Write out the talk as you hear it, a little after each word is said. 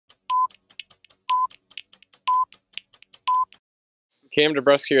Cam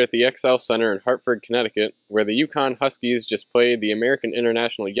DeBrusk here at the XL Center in Hartford, Connecticut, where the UConn Huskies just played the American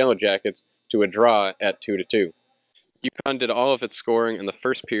International Yellow Jackets to a draw at 2-2. UConn did all of its scoring in the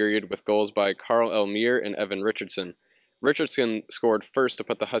first period with goals by Carl Elmire and Evan Richardson. Richardson scored first to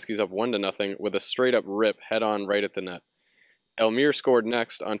put the Huskies up 1-0 with a straight-up rip head-on right at the net. Elmire scored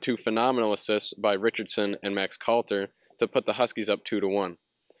next on two phenomenal assists by Richardson and Max Calter to put the Huskies up 2-1.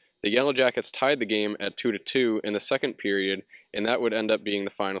 The Yellow Jackets tied the game at 2-2 in the second period, and that would end up being the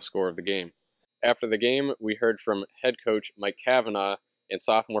final score of the game. After the game, we heard from head coach Mike Cavanaugh and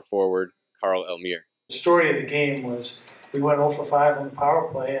sophomore forward Carl Elmire. The story of the game was we went 0 for 5 on the power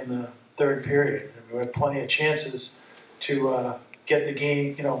play in the third period. We had plenty of chances to get the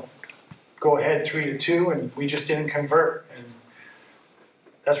game, go ahead 3-2, and we just didn't convert. And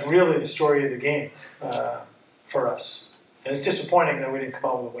that's really the story of the game for us. And it's disappointing that we didn't come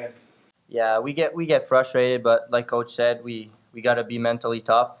out with a win. Yeah, we get frustrated, but like Coach said, we got to be mentally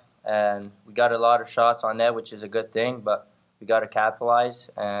tough, and we got a lot of shots on net, which is a good thing, but we got to capitalize.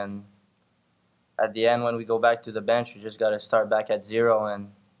 And at the end, when we go back to the bench, we just got to start back at 0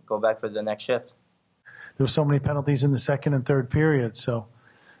 and go back for the next shift. There were so many penalties in the second and third period, so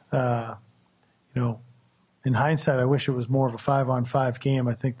in hindsight, I wish it was more of a 5-on-5 game.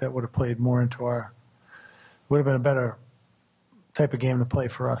 I think that would have played more into would have been a better type of game to play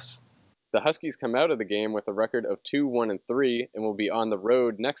for us. The Huskies come out of the game with a record of 2-1-3 and will be on the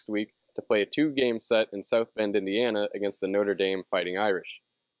road next week to play a 2-game set in South Bend, Indiana against the Notre Dame Fighting Irish.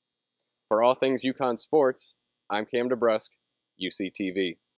 For all things UConn sports, I'm Cam DeBrusk, UCTV.